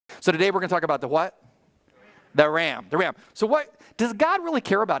So today we're going to talk about the what? The ram. The ram. So what, does God really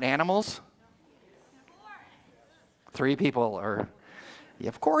care about animals? 3 people are, yeah,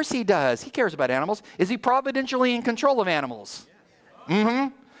 of course he does. He cares about animals. Is he providentially in control of animals? Mm-hmm.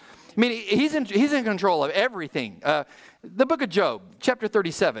 I mean, he's in control of everything. The book of Job, chapter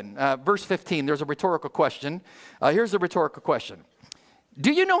 37, verse 15, there's a rhetorical question. Here's the rhetorical question.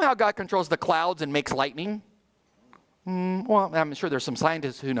 Do you know how God controls the clouds and makes lightning? Well, I'm sure there's some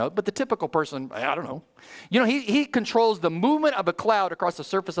scientists who know, but the typical person, I don't know. You know, he controls the movement of a cloud across the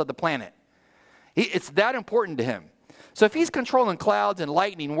surface of the planet. It's that important to him. So if he's controlling clouds and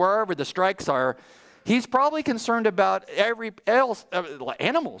lightning wherever the strikes are, he's probably concerned about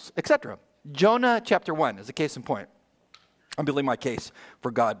animals, etc. Jonah chapter 1 is a case in point. I'm building my case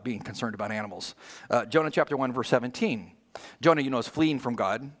for God being concerned about animals. Jonah chapter 1, verse 17. Jonah, is fleeing from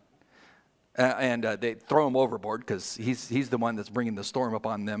God. And they throw him overboard because he's the one that's bringing the storm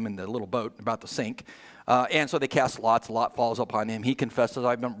upon them in the little boat about to sink. And so they cast lots. Lot falls upon him. He confesses,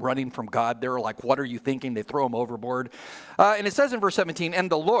 I've been running from God. They're like, what are you thinking? They throw him overboard. And it says in verse 17, and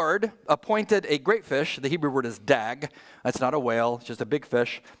the Lord appointed a great fish. The Hebrew word is dag. That's not a whale. It's just a big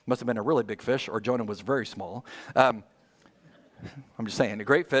fish. Must have been a really big fish, or Jonah was very small. I'm just saying, a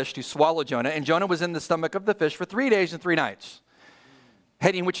great fish to swallow Jonah. And Jonah was in the stomach of the fish for 3 days and 3 nights.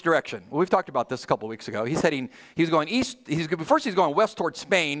 Heading which direction? Well, we've talked about this a couple of weeks ago. He's going east. First he's going west toward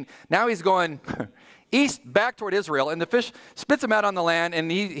Spain. Now he's going east back toward Israel. And the fish spits him out on the land, and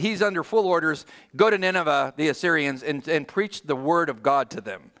he's under full orders. Go to Nineveh, the Assyrians, and preach the word of God to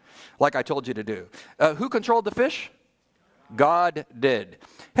them, like I told you to do. Who controlled the fish? God did.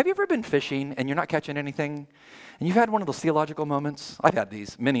 Have you ever been fishing and you're not catching anything? And you've had one of those theological moments? I've had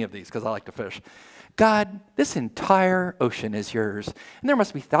many of these, because I like to fish. God, this entire ocean is yours, and there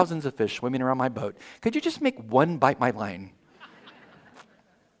must be thousands of fish swimming around my boat. Could you just make one bite my line?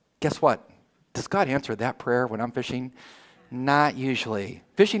 Guess what? Does God answer that prayer when I'm fishing? Not usually.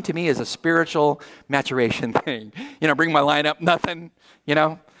 Fishing to me is a spiritual maturation thing. Bring my line up, nothing,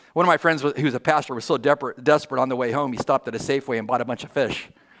 One of my friends who's a pastor was so desperate on the way home, he stopped at a Safeway and bought a bunch of fish.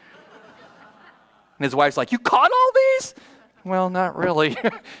 And his wife's like, you caught all these? Well, not really.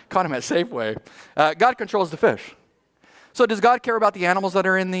 Caught him at Safeway. God controls the fish. So does God care about the animals that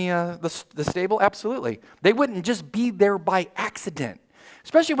are in the stable? Absolutely. They wouldn't just be there by accident.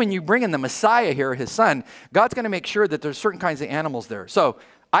 Especially when you bring in the Messiah here, his son, God's going to make sure that there's certain kinds of animals there. So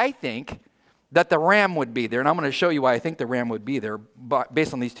I think that the ram would be there, and I'm going to show you why I think the ram would be there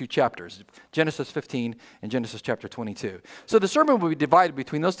based on these 2 chapters, Genesis 15 and Genesis chapter 22. So the sermon will be divided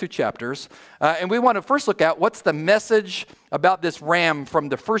between those 2 chapters, and we want to first look at what's the message about this ram from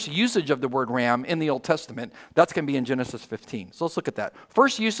the first usage of the word ram in the Old Testament. That's going to be in Genesis 15. So let's look at that.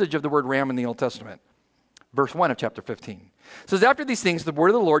 First usage of the word ram in the Old Testament, verse 1 of chapter 15. It says, after these things, the word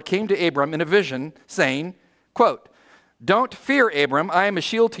of the Lord came to Abram in a vision, saying, quote, don't fear, Abram, I am a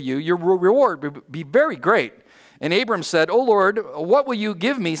shield to you. Your reward will be very great. And Abram said, O Lord, what will you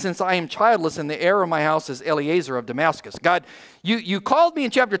give me since I am childless and the heir of my house is Eliezer of Damascus? God, you called me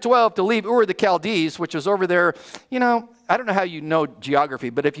in chapter 12 to leave Ur of the Chaldees, which is over there. I don't know how you know geography,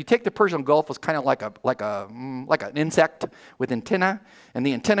 but if you take the Persian Gulf, it's kind of like an insect with antenna. And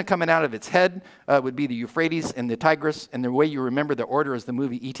the antenna coming out of its head would be the Euphrates and the Tigris. And the way you remember the order is the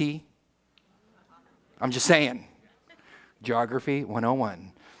movie E.T. I'm just saying. Geography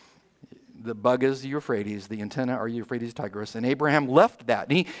 101. The bug is the Euphrates, the antenna are Euphrates Tigris, and Abraham left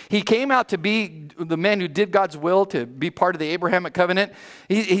that. He came out to be the man who did God's will, to be part of the Abrahamic covenant,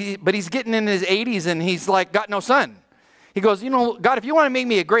 but he's getting in his 80s and he's like, got no son. He goes, God, if you want to make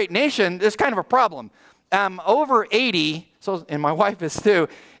me a great nation, there's kind of a problem. I'm over 80, and my wife is too,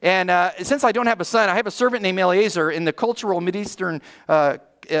 and since I don't have a son, I have a servant named Eliezer. In the cultural Mideastern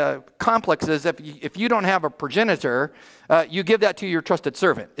complexes, if you don't have a progenitor, you give that to your trusted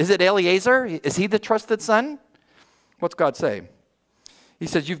servant. Is it Eliezer? Is he the trusted son? What's God say? He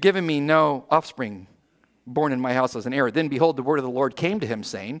says, you've given me no offspring born in my house as an heir. Then behold, the word of the Lord came to him,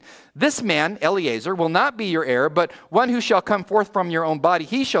 saying, this man, Eliezer, will not be your heir, but one who shall come forth from your own body,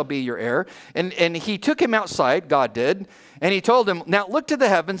 he shall be your heir. And he took him outside, God did, and he told him, now look to the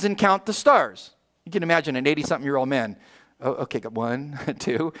heavens and count the stars. You can imagine an 80-something-year-old man. Oh, okay, got 1,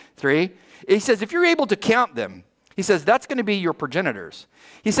 2, 3. He says, if you're able to count them, he says, that's going to be your progenitors.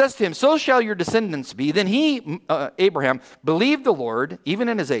 He says to him, so shall your descendants be. Then he, Abraham, believed the Lord, even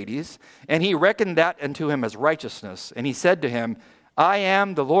in his 80s, and he reckoned that unto him as righteousness. And he said to him, I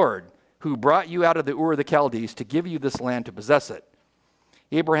am the Lord who brought you out of the Ur of the Chaldees to give you this land to possess it.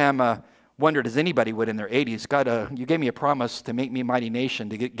 Abraham wondered, as anybody would in their 80s, God, you gave me a promise to make me a mighty nation,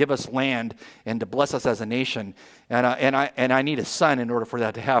 to give us land and to bless us as a nation. And I need a son in order for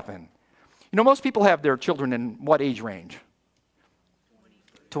that to happen. You know, most people have their children in what age range?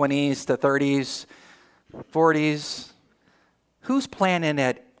 20s to 30s, 40s. Who's planning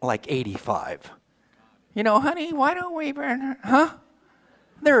at like 85? You know, honey, why don't we, huh?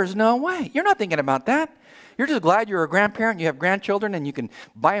 There's no way. You're not thinking about that. You're just glad you're a grandparent, you have grandchildren, and you can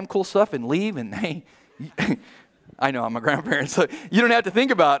buy them cool stuff and leave. And hey, I know I'm a grandparent, so you don't have to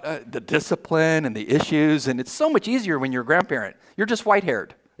think about the discipline and the issues. And it's so much easier when you're a grandparent. You're just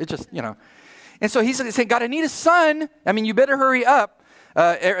white-haired. It's just, you know. And so he's saying, God, I need a son. I mean, you better hurry up.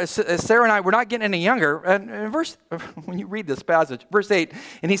 Sarah and I, we're not getting any younger. And when you read this passage, verse 8,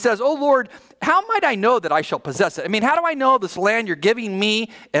 and he says, oh Lord, how might I know that I shall possess it? I mean, how do I know this land you're giving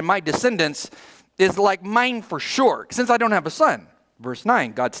me and my descendants is like mine for sure, since I don't have a son? Verse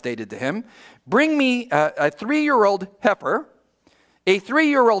 9, God stated to him, bring me a 3-year-old heifer, a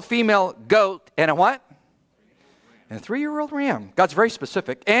 3-year-old female goat, and a what? And a 3-year-old ram. God's very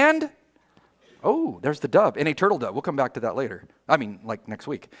specific. And oh, there's the dove, and a turtle dove. We'll come back to that later. I mean, like next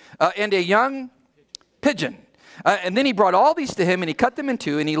week. And a young pigeon. And then he brought all these to him, and he cut them in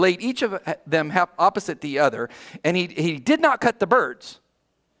two, and he laid each of them half opposite the other. And he did not cut the birds.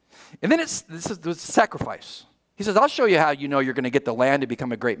 And then this is the sacrifice. He says, I'll show you how you know you're going to get the land to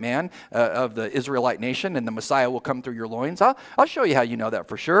become a great man of the Israelite nation, and the Messiah will come through your loins. I'll show you how you know that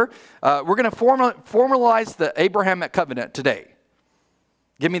for sure. We're going to formalize the Abrahamic covenant today.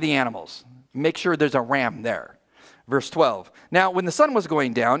 Give me the animals. Make sure there's a ram there. Verse 12. Now, when the sun was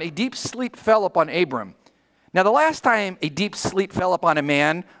going down, a deep sleep fell upon Abram. Now, the last time a deep sleep fell upon a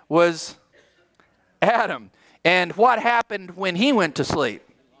man was Adam. And what happened when he went to sleep?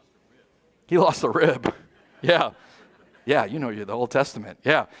 He lost a rib. Yeah. Yeah, you know, you're the Old Testament.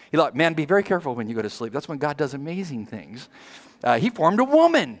 Yeah. He thought, man, be very careful when you go to sleep. That's when God does amazing things. He formed a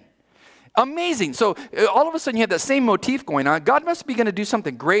woman. Amazing. So all of a sudden you have that same motif going on. God must be going to do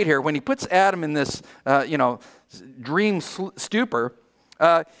something great here. When he puts Adam in this, dream stupor,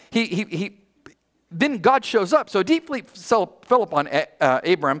 then God shows up. So deep sleep fell upon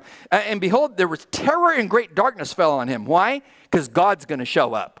Abram, and behold, there was terror and great darkness fell on him. Why? Because God's going to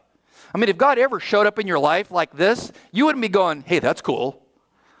show up. I mean, if God ever showed up in your life like this, you wouldn't be going, hey, that's cool.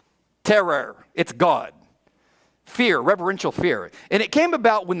 Terror. It's God. Fear, reverential fear. And it came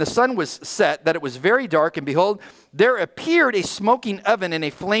about when the sun was set that it was very dark, and behold, there appeared a smoking oven and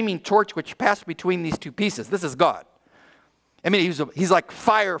a flaming torch which passed between these two pieces. This is God. I mean, he's like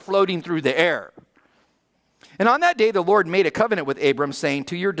fire floating through the air. And on that day the Lord made a covenant with Abram, saying,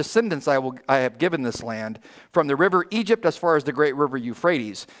 to your descendants I have given this land, from the river Egypt as far as the great river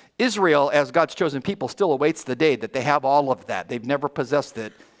Euphrates. Israel, as God's chosen people, still awaits the day that they have all of that. They've never possessed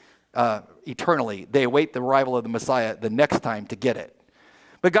it eternally. They await the arrival of the Messiah the next time to get it.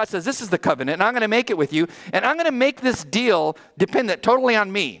 But God says, this is the covenant, and I'm going to make it with you, and I'm going to make this deal dependent totally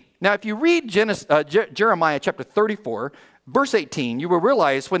on me. Now, if you read Jeremiah chapter 34, verse 18, you will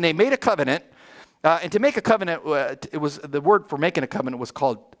realize when they made a covenant, and to make a covenant, it was the word for making a covenant was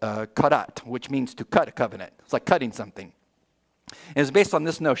called kadat, which means to cut a covenant. It's like cutting something. And it's based on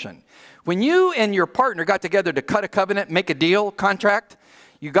this notion. When you and your partner got together to cut a covenant, make a deal, contract,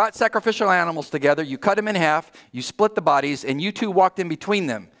 you got sacrificial animals together, you cut them in half, you split the bodies, and you two walked in between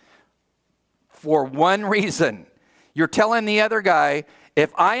them for one reason. You're telling the other guy,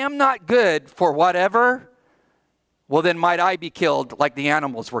 if I am not good for whatever, well, then might I be killed like the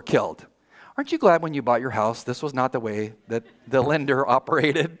animals were killed. Aren't you glad when you bought your house, this was not the way that the lender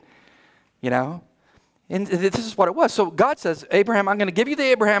operated? You know? And this is what it was. So God says, Abraham, I'm going to give you the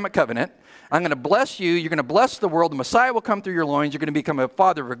Abrahamic covenant. I'm going to bless you. You're going to bless the world. The Messiah will come through your loins. You're going to become a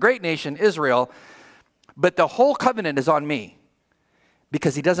father of a great nation, Israel. But the whole covenant is on me,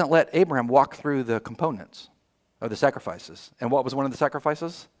 because he doesn't let Abraham walk through the components of the sacrifices. And what was one of the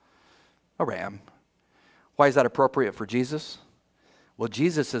sacrifices? A ram. Why is that appropriate for Jesus? Well,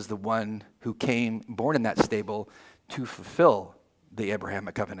 Jesus is the one who came, born in that stable, to fulfill the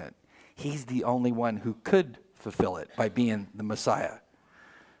Abrahamic covenant. He's the only one who could fulfill it by being the Messiah.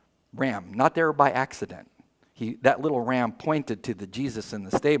 Ram, not there by accident. That little ram pointed to the Jesus in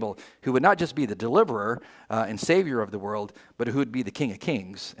the stable, who would not just be the deliverer and savior of the world, but who would be the King of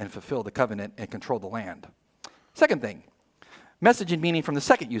Kings and fulfill the covenant and control the land. Second thing, message and meaning from the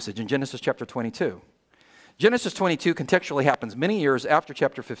second usage in Genesis chapter 22. Genesis 22 contextually happens many years after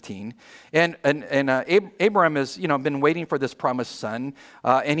chapter 15, and Abraham has been waiting for this promised son,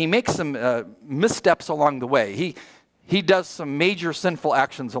 and he makes some missteps along the way. he does some major sinful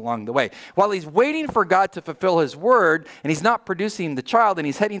actions along the way. While he's waiting for God to fulfill his word, and he's not producing the child, and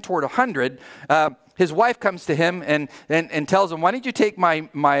he's heading toward 100, his wife comes to him and tells him, why don't you take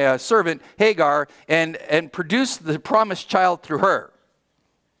my servant Hagar and produce the promised child through her?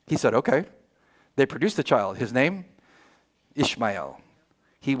 He said, okay. They produced the child. His name? Ishmael.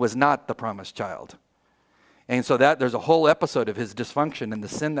 He was not the promised child. And so there's a whole episode of his dysfunction and the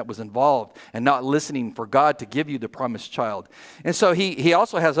sin that was involved and not listening for God to give you the promised child. And so he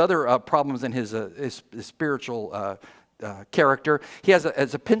also has other problems in his spiritual character. He has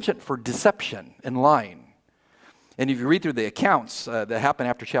a penchant for deception and lying. And if you read through the accounts that happen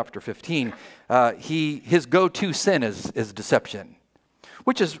after chapter 15, his go-to sin is deception,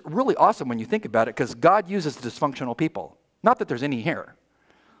 which is really awesome when you think about it, because God uses dysfunctional people. Not that there's any here.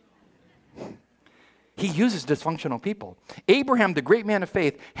 He uses dysfunctional people. Abraham, the great man of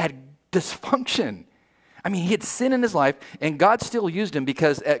faith, had dysfunction. I mean, he had sin in his life, and God still used him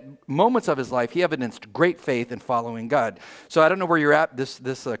because at moments of his life, he evidenced great faith in following God. So I don't know where you're at this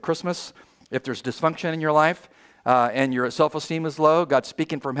Christmas. If there's dysfunction in your life and your self-esteem is low, God's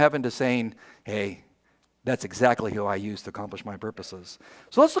speaking from heaven to saying, hey, that's exactly who I use to accomplish my purposes.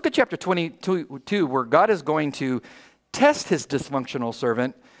 So let's look at chapter 22, where God is going to test his dysfunctional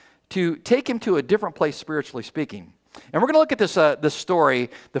servant to take him to a different place, spiritually speaking. And we're going to look at this story,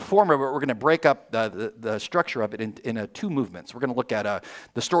 the form of it. We're going to break up the structure of it in two movements. We're going to look at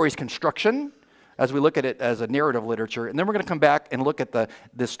the story's construction as we look at it as a narrative literature, and then we're going to come back and look at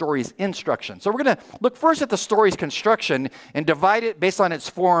the story's instruction. So we're going to look first at the story's construction and divide it based on its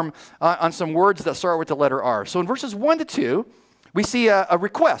form on some words that start with the letter R. So in verses 1 to 2, we see a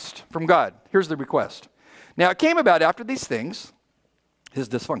request from God. Here's the request. Now it came about after these things, his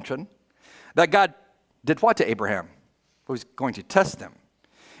dysfunction, that God did what to Abraham? He was going to test him.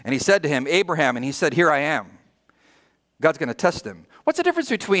 And he said to him, Abraham, and he said, here I am. God's going to test him. What's the difference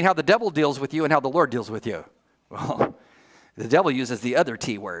between how the devil deals with you and how the Lord deals with you? Well, the devil uses the other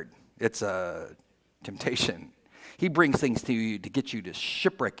T word. It's a temptation. He brings things to you to get you to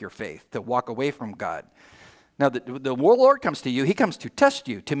shipwreck your faith, to walk away from God. Now, the Lord comes to you. He comes to test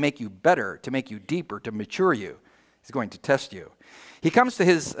you, to make you better, to make you deeper, to mature you. He's going to test you. He comes to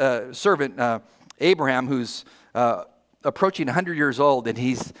his servant, Abraham, who's approaching 100 years old, and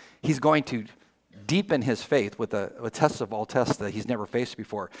he's going to deepen his faith with a test of all tests that he's never faced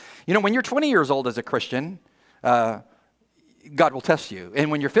before. You know, when you're 20 years old as a Christian, God will test you.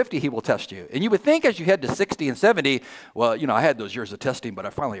 And when you're 50, he will test you. And you would think as you head to 60 and 70, well, you know, I had those years of testing, but I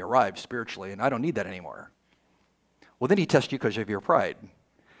finally arrived spiritually, and I don't need that anymore. Well, then he tests you because of your pride.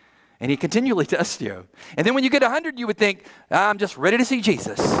 And he continually tests you. And then when you get 100, you would think, I'm just ready to see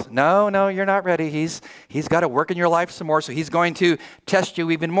Jesus. No, you're not ready. He's got to work in your life some more, so he's going to test you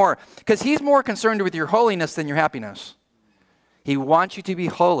even more. Because he's more concerned with your holiness than your happiness. He wants you to be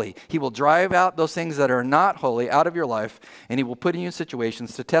holy. He will drive out those things that are not holy out of your life, and he will put you in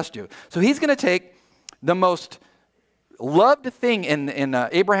situations to test you. So he's going to take the most loved thing in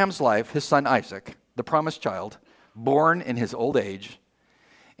Abraham's life, his son Isaac, the promised child, born in his old age,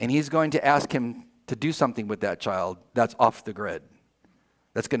 and he's going to ask him to do something with that child that's off the grid,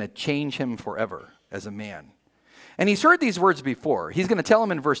 that's going to change him forever as a man. And he's heard these words before. He's going to tell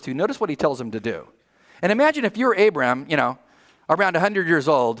him in verse 2. Notice what he tells him to do. And imagine if you're Abraham, you know, around 100 years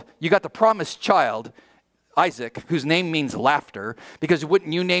old, you got the promised child, Isaac, whose name means laughter, because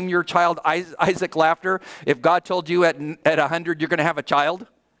wouldn't you name your child Isaac Laughter if God told you at 100 you're going to have a child?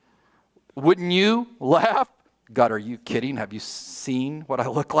 Wouldn't you laugh? God, are you kidding? Have you seen what I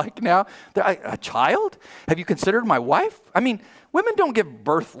look like now? A child? Have you considered my wife? I mean, women don't give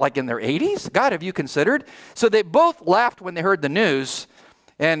birth like in their 80s. God, have you considered? So they both laughed when they heard the news.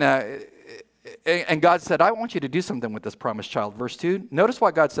 And God said, I want you to do something with this promised child. Verse 2, notice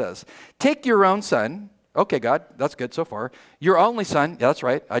what God says. Take your own son. Okay, God, that's good so far. Your only son. Yeah, that's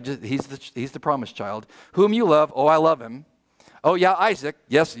right. He's the promised child. Whom you love. Oh, I love him. Oh, yeah, Isaac.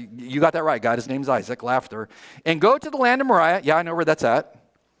 Yes, you got that right, God. His name's Isaac, laughter. And go to the land of Moriah. Yeah, I know where that's at.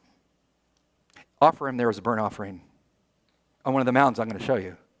 Offer him there as a burnt offering on one of the mountains I'm going to show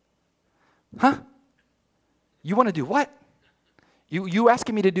you. Huh? You want to do what? You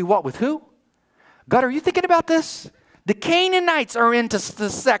asking me to do what with who? God, are you thinking about this? The Canaanites are into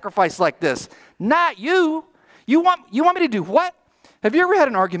sacrifice like this. Not you. You want me to do what? Have you ever had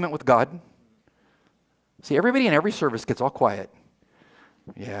an argument with God? See, everybody in every service gets all quiet.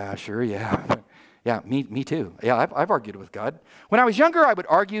 Yeah, sure, yeah. Yeah, me too. Yeah, I've argued with God. When I was younger, I would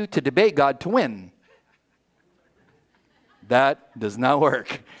argue to debate God to win. That does not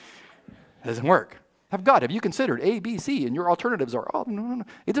work. It doesn't work. Have you considered A, B, C, and your alternatives are, oh, no.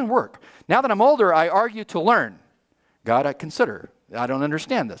 It didn't work. Now that I'm older, I argue to learn. God, I consider. I don't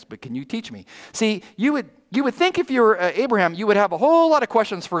understand this, but can you teach me? See, you would think if you were Abraham, you would have a whole lot of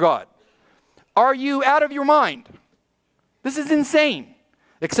questions for God. Are you out of your mind? This is insane,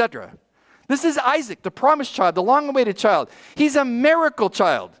 etc. This is Isaac, the promised child, the long-awaited child. He's a miracle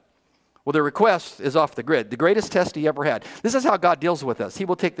child. Well, the request is off the grid, the greatest test he ever had. This is how God deals with us. He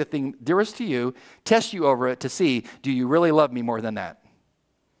will take the thing dearest to you, test you over it to see, do you really love me more than that?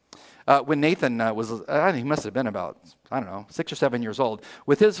 When Nathan was, I think he must have been about, 6 or 7 years old.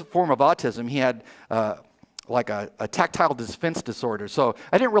 With his form of autism, he had like a tactile defense disorder. So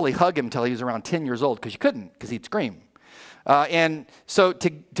I didn't really hug him until he was around 10 years old because you couldn't, because he'd scream. And so to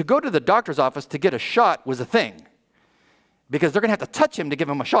go to the doctor's office to get a shot was a thing because they're going to have to touch him to give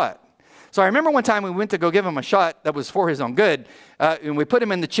him a shot. So I remember one time we went to go give him a shot that was for his own good, and we put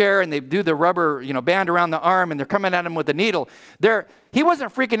him in the chair, and they do the rubber, band around the arm, and they're coming at him with a needle. He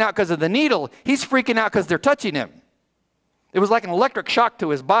wasn't freaking out because of the needle. He's freaking out because they're touching him. It was like an electric shock to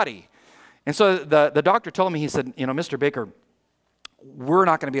his body. And so the doctor told me, he said, Mr. Baker, we're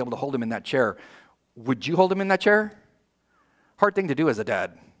not going to be able to hold him in that chair. Would you hold him in that chair? Hard thing to do as a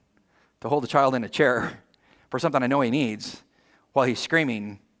dad, to hold a child in a chair for something I know he needs while he's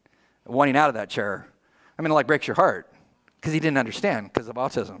screaming, wanting out of that chair. I mean, it breaks your heart because he didn't understand because of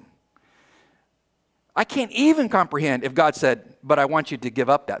autism. I can't even comprehend if God said, but I want you to give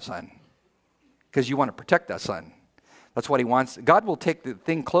up that son because you want to protect that son. That's what he wants. God will take the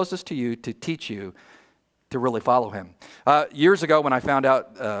thing closest to you to teach you to really follow him. Years ago when I found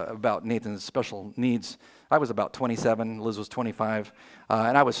out about Nathan's special needs, I was about 27, Liz was 25,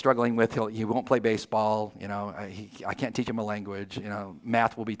 and I was struggling with, he won't play baseball, I can't teach him a language,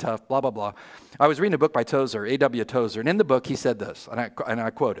 math will be tough, blah, blah, blah. I was reading a book by Tozer, A.W. Tozer, and in the book he said this, and I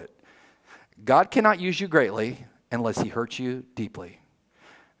quote it, God cannot use you greatly unless he hurts you deeply.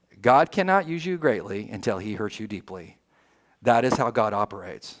 God cannot use you greatly until he hurts you deeply. That is how God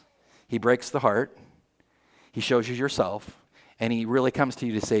operates. He breaks the heart, he shows you yourself, and he really comes to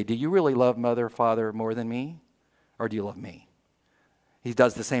you to say, do you really love mother, father more than me? Or do you love me? He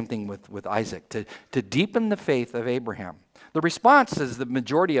does the same thing with Isaac, to deepen the faith of Abraham. The response is the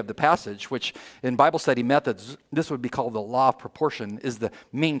majority of the passage, which in Bible study methods, this would be called the law of proportion, is the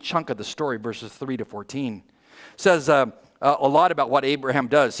main chunk of the story, verses 3 to 14. Says a lot about what Abraham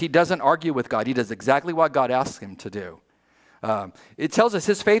does. He doesn't argue with God. He does exactly what God asks him to do. It tells us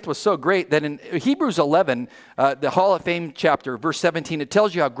his faith was so great that in Hebrews 11, the Hall of Fame chapter, verse 17, it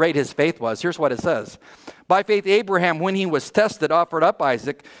tells you how great his faith was. Here's what it says. By faith, Abraham, when he was tested, offered up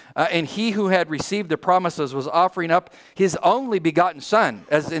Isaac, and he who had received the promises was offering up his only begotten son,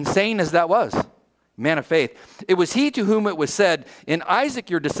 as insane as that was. Man of faith. It was he to whom it was said, in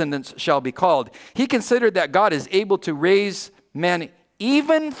Isaac your descendants shall be called. He considered that God is able to raise men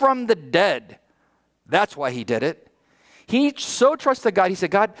even from the dead. That's why he did it. He so trusted God, he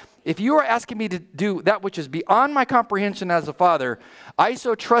said, God, if you are asking me to do that which is beyond my comprehension as a father, I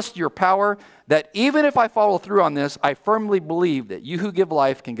so trust your power that even if I follow through on this, I firmly believe that you who give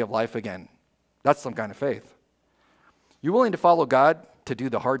life can give life again. That's some kind of faith. You willing to follow God to do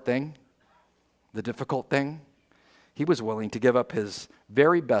the hard thing, the difficult thing? He was willing to give up his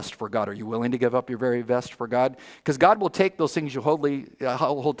very best for God. Are you willing to give up your very best for God? Because God will take those things you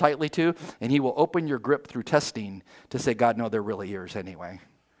hold tightly to, and he will open your grip through testing to say, God, no, they're really yours anyway.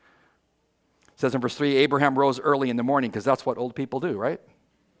 It says in verse 3, Abraham rose early in the morning, because that's what old people do, right?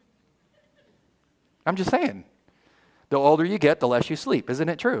 I'm just saying. The older you get, the less you sleep. Isn't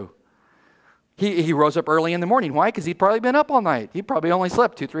it true? He rose up early in the morning. Why? Because he'd probably been up all night. He probably only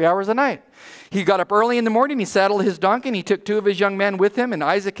slept 2-3 hours a night. He got up early in the morning. He saddled his donkey, and he took 2 of his young men with him and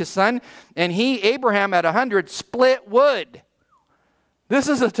Isaac his son. And he, Abraham, at 100, split wood. This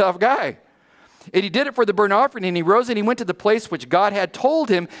is a tough guy. And he did it for the burnt offering, and he rose and he went to the place which God had told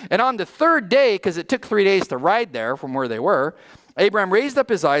him. And on the 3rd day, because it took 3 days to ride there from where they were, Abraham raised up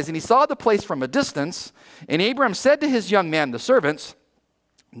his eyes, and he saw the place from a distance. And Abraham said to his young man, the servants,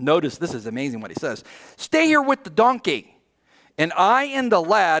 notice, this is amazing what he says. Stay here with the donkey, and I and the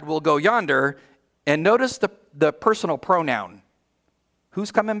lad will go yonder. And notice the personal pronoun. Who's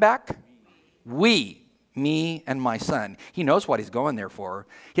coming back? We, me and my son. He knows what he's going there for.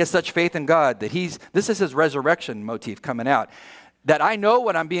 He has such faith in God that this is his resurrection motif coming out. That I know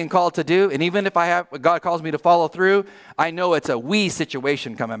what I'm being called to do, and even if God calls me to follow through, I know it's a we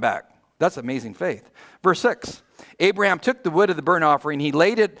situation coming back. That's amazing faith. Verse 6. Abraham took the wood of the burnt offering, he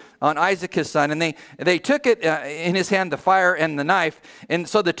laid it on Isaac his son, and they took it in his hand, the fire and the knife, and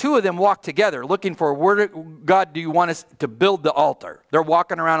so the 2 of them walked together, looking for, where, God, do you want us to build the altar? They're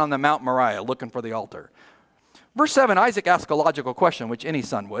walking around on the Mount Moriah, looking for the altar. Verse 7, Isaac asked a logical question, which any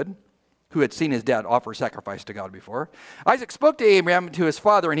son would. who had seen his dad offer sacrifice to God before. Isaac spoke to Abraham, to his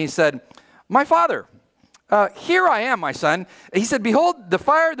father, and he said, "My father, here I am, my son." He said, "Behold, the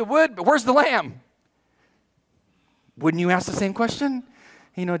fire, the wood, but where's the lamb?" Wouldn't you ask the same question?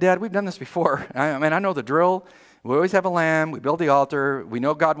 You know, Dad, we've done this before. I know the drill. We always have a lamb. We build the altar. We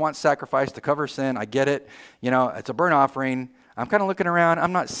know God wants sacrifice to cover sin. I get it. You know, it's a burnt offering. I'm kind of looking around.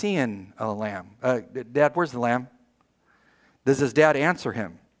 I'm not seeing a lamb. Dad, where's the lamb? Does his dad answer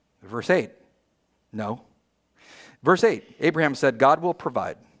him? Verse 8, no. Verse 8, Abraham said, God will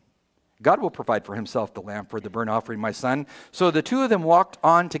provide. God will provide for himself the lamb for the burnt offering, my son. So the two of them walked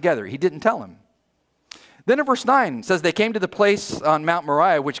on together. He didn't tell him. Then in verse 9, it says, they came to the place on Mount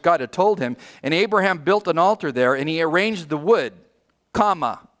Moriah, which God had told him, and Abraham built an altar there, and he arranged the wood,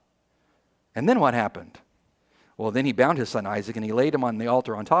 comma. And then what happened? Well, then he bound his son Isaac, and he laid him on the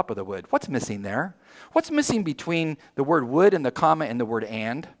altar on top of the wood. What's missing there? What's missing between the word wood and the comma and the word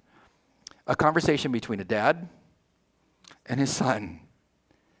and? A conversation between a dad and his son.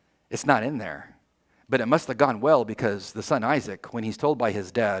 It's not in there. But it must have gone well, because the son Isaac, when he's told by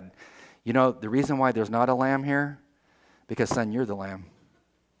his dad, you know, the reason why there's not a lamb here, because son, you're the lamb.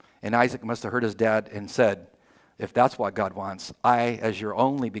 And Isaac must have heard his dad and said, if that's what God wants, I, as your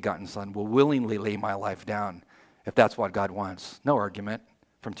only begotten son, will willingly lay my life down if that's what God wants. No argument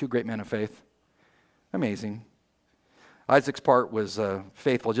from two great men of faith. Amazing. Isaac's part was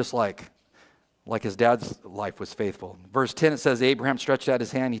faithful, just like his dad's life was faithful. Verse 10, it says, Abraham stretched out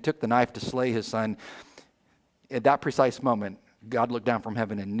his hand. He took the knife to slay his son. At that precise moment, God looked down from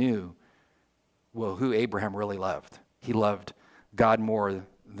heaven and knew, well, who Abraham really loved. He loved God more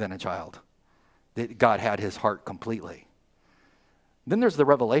than a child. That God had his heart completely. Then there's the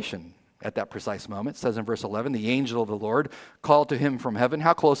revelation at that precise moment. It says in verse 11, the angel of the Lord called to him from heaven.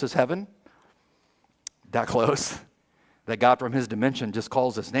 How close is heaven? That close. That God from his dimension just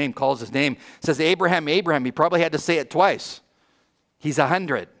calls his name. Says, Abraham, Abraham. He probably had to say it twice. He's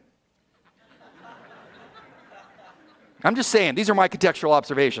 100. I'm just saying, these are my contextual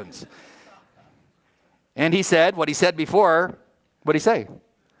observations. And he said what he said before. What did he say?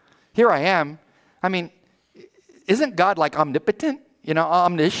 Here I am. I mean, isn't God like omnipotent? You know,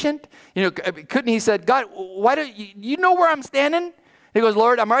 omniscient? You know, couldn't he said, God, why don't you know where I'm standing? He goes,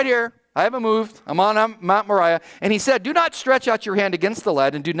 Lord, I'm right here. I haven't moved. I'm on Mount Moriah. And he said, do not stretch out your hand against the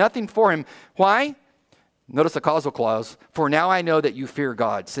lad and do nothing for him. Why? Notice the causal clause. For now I know that you fear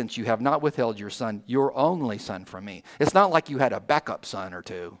God, since you have not withheld your son, your only son, from me. It's not like you had a backup son or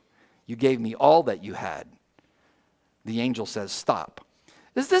two. You gave me all that you had. The angel says, stop.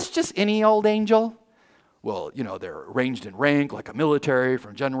 Is this just any old angel? Well, you know, they're arranged in rank like a military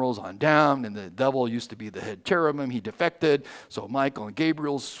from generals on down, and the devil used to be the head cherubim. He defected, so Michael and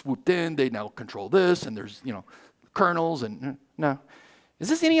Gabriel swooped in. They now control this, and there's, you know, colonels, and no. Is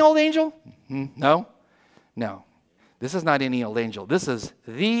this any old angel? No. No. This is not any old angel. This is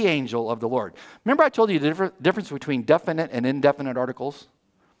the angel of the Lord. Remember I told you the difference between definite and indefinite articles?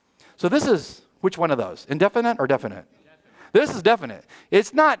 So this is, which one of those? Indefinite or definite? This is definite.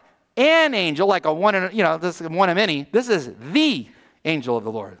 It's not an angel like a one, you know, this is one of many. This is the angel of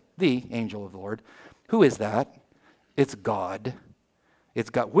the Lord. The angel of the Lord. Who is that? It's God. It's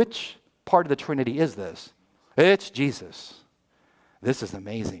God. Which part of the Trinity is this? It's Jesus. This is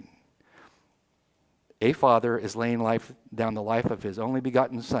amazing. A father is laying down the life of his only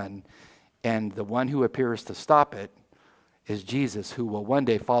begotten son, and the one who appears to stop it is Jesus, who will one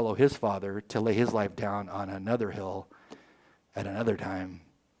day follow his father to lay his life down on another hill at another time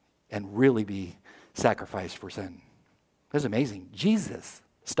and really be sacrificed for sin. That's amazing. Jesus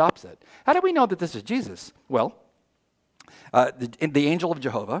stops it. How do we know that this is Jesus? Well, the angel of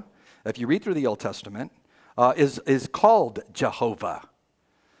Jehovah, if you read through the Old Testament, is called Jehovah.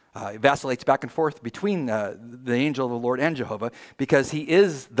 It vacillates back and forth between the angel of the Lord and Jehovah because he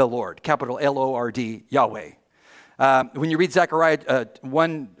is the Lord, capital L-O-R-D, Yahweh. When you read Zechariah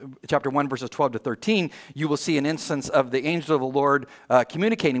chapter 1, verses 12 to 13, you will see an instance of the angel of the Lord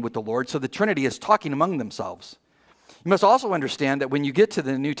communicating with the Lord. So the Trinity is talking among themselves. You must also understand that when you get to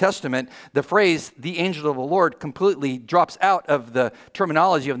the New Testament, the phrase, the angel of the Lord, completely drops out of the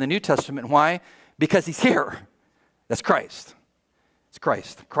terminology of the New Testament. Why? Because he's here. That's Christ. It's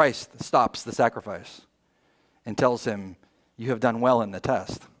Christ. Christ stops the sacrifice and tells him, you have done well in the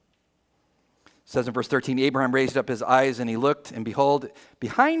test. It says in verse 13, Abraham raised up his eyes and he looked, and behold,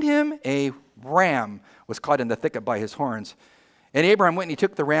 behind him a ram was caught in the thicket by his horns. And Abraham went and he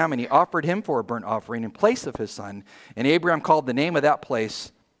took the ram and he offered him for a burnt offering in place of his son. And Abraham called the name of that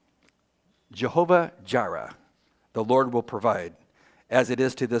place Jehovah Jireh. The Lord will provide. As it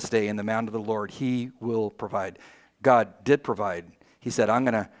is to this day in the mount of the Lord, he will provide. God did provide. He said, I'm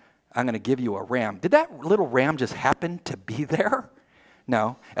going I'm going to give you a ram. Did that little ram just happen to be there?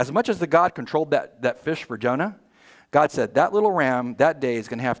 No. As much as the God controlled that fish for Jonah, God said that little ram that day is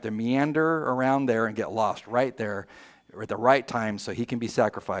going to have to meander around there and get lost right there at the right time so he can be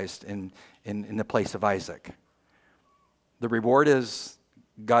sacrificed in the place of Isaac. The reward is,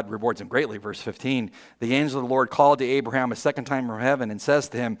 God rewards him greatly. Verse 15, the angel of the Lord called to Abraham a second time from heaven and says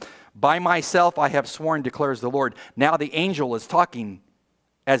to him, by myself I have sworn, declares the Lord. Now the angel is talking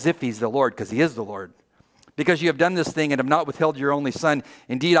as if he's the Lord, because he is the Lord. Because you have done this thing and have not withheld your only son,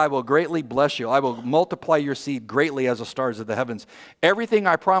 indeed I will greatly bless you. I will multiply your seed greatly as the stars of the heavens. Everything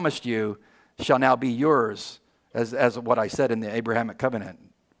I promised you shall now be yours, as what I said in the Abrahamic covenant.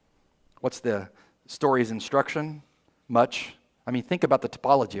 What's the story's instruction? Much. I mean, think about the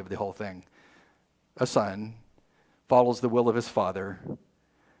topology of the whole thing. A son follows the will of his father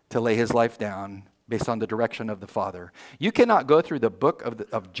to lay his life down based on the direction of the Father. You cannot go through the book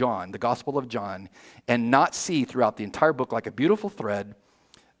of John, the Gospel of John, and not see throughout the entire book like a beautiful thread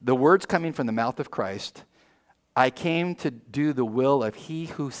the words coming from the mouth of Christ, I came to do the will of he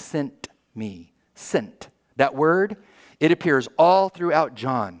who sent me. Sent. That word, it appears all throughout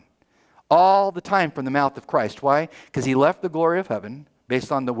John, all the time from the mouth of Christ. Why? Because he left the glory of heaven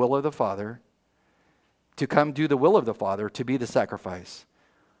based on the will of the Father to come do the will of the Father, to be the sacrifice.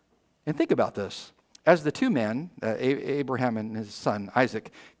 And think about this. As the two men, Abraham and his son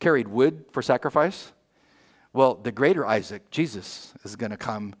Isaac, carried wood for sacrifice, well, the greater Isaac, Jesus, is going to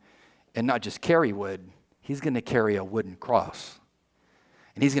come and not just carry wood, he's going to carry a wooden cross.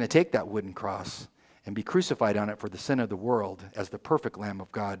 And he's going to take that wooden cross and be crucified on it for the sin of the world as the perfect Lamb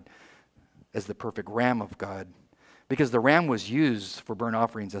of God, as the perfect Ram of God. Because the ram was used for burnt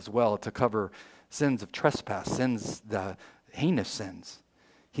offerings as well to cover sins of trespass, sins, the heinous sins.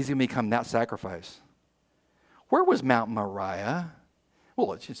 He's going to become that sacrifice. Where was Mount Moriah?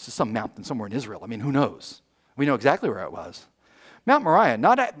 Well, it's just some mountain somewhere in Israel. I mean, who knows? We know exactly where it was. Mount Moriah,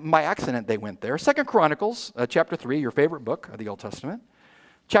 not by accident they went there. 2 Chronicles, chapter 3, your favorite book of the Old Testament.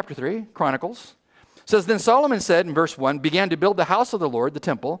 Chapter 3, Chronicles, says, then Solomon said in verse 1, began to build the house of the Lord, the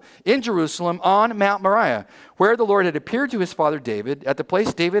temple, in Jerusalem on Mount Moriah, where the Lord had appeared to his father David, at the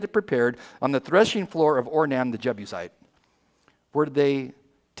place David had prepared on the threshing floor of Ornan the Jebusite. Where did they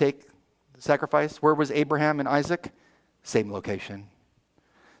take sacrifice? Where was Abraham and Isaac? Same location.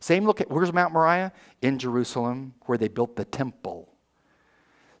 Same location. Where's Mount Moriah? In Jerusalem, where they built the temple.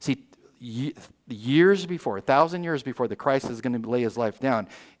 See, years before, 1,000 years before the Christ is going to lay his life down,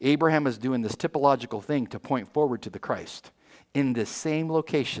 Abraham is doing this typological thing to point forward to the Christ. In the same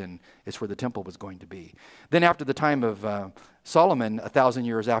location is where the temple was going to be. Then after the time of Solomon, 1,000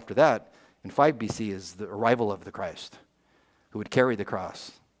 years after that, in 5 BC is the arrival of the Christ, who would carry the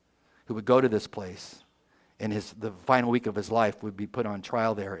cross, who would go to this place, and the final week of his life would be put on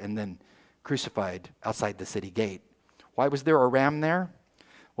trial there and then crucified outside the city gate. Why was there a ram there?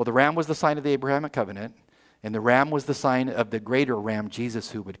 Well, the ram was the sign of the Abrahamic covenant, and the ram was the sign of the greater ram,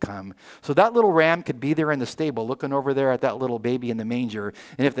 Jesus, who would come. So that little ram could be there in the stable looking over there at that little baby in the manger,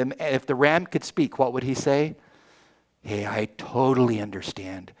 and if the ram could speak, what would he say? Hey, I totally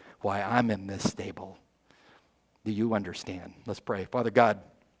understand why I'm in this stable. Do you understand? Let's pray. Father God,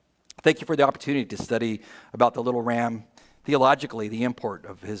 thank you for the opportunity to study about the little ram, theologically, the import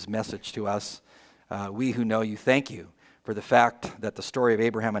of his message to us. We who know you, thank you for the fact that the story of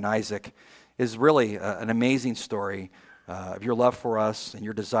Abraham and Isaac is really an amazing story of your love for us and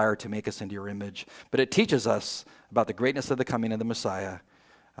your desire to make us into your image. But it teaches us about the greatness of the coming of the Messiah,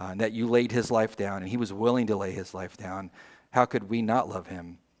 and that you laid his life down, and he was willing to lay his life down. How could we not love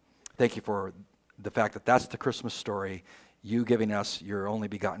him? Thank you for the fact that that's the Christmas story, you giving us your only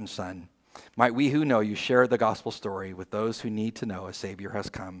begotten Son. Might we who know you share the gospel story with those who need to know a Savior has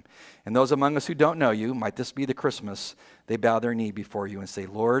come. And those among us who don't know you, might this be the Christmas they bow their knee before you and say,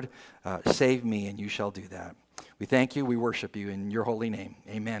 Lord, save me, and you shall do that. We thank you, we worship you in your holy name.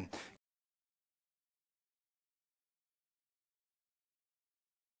 Amen.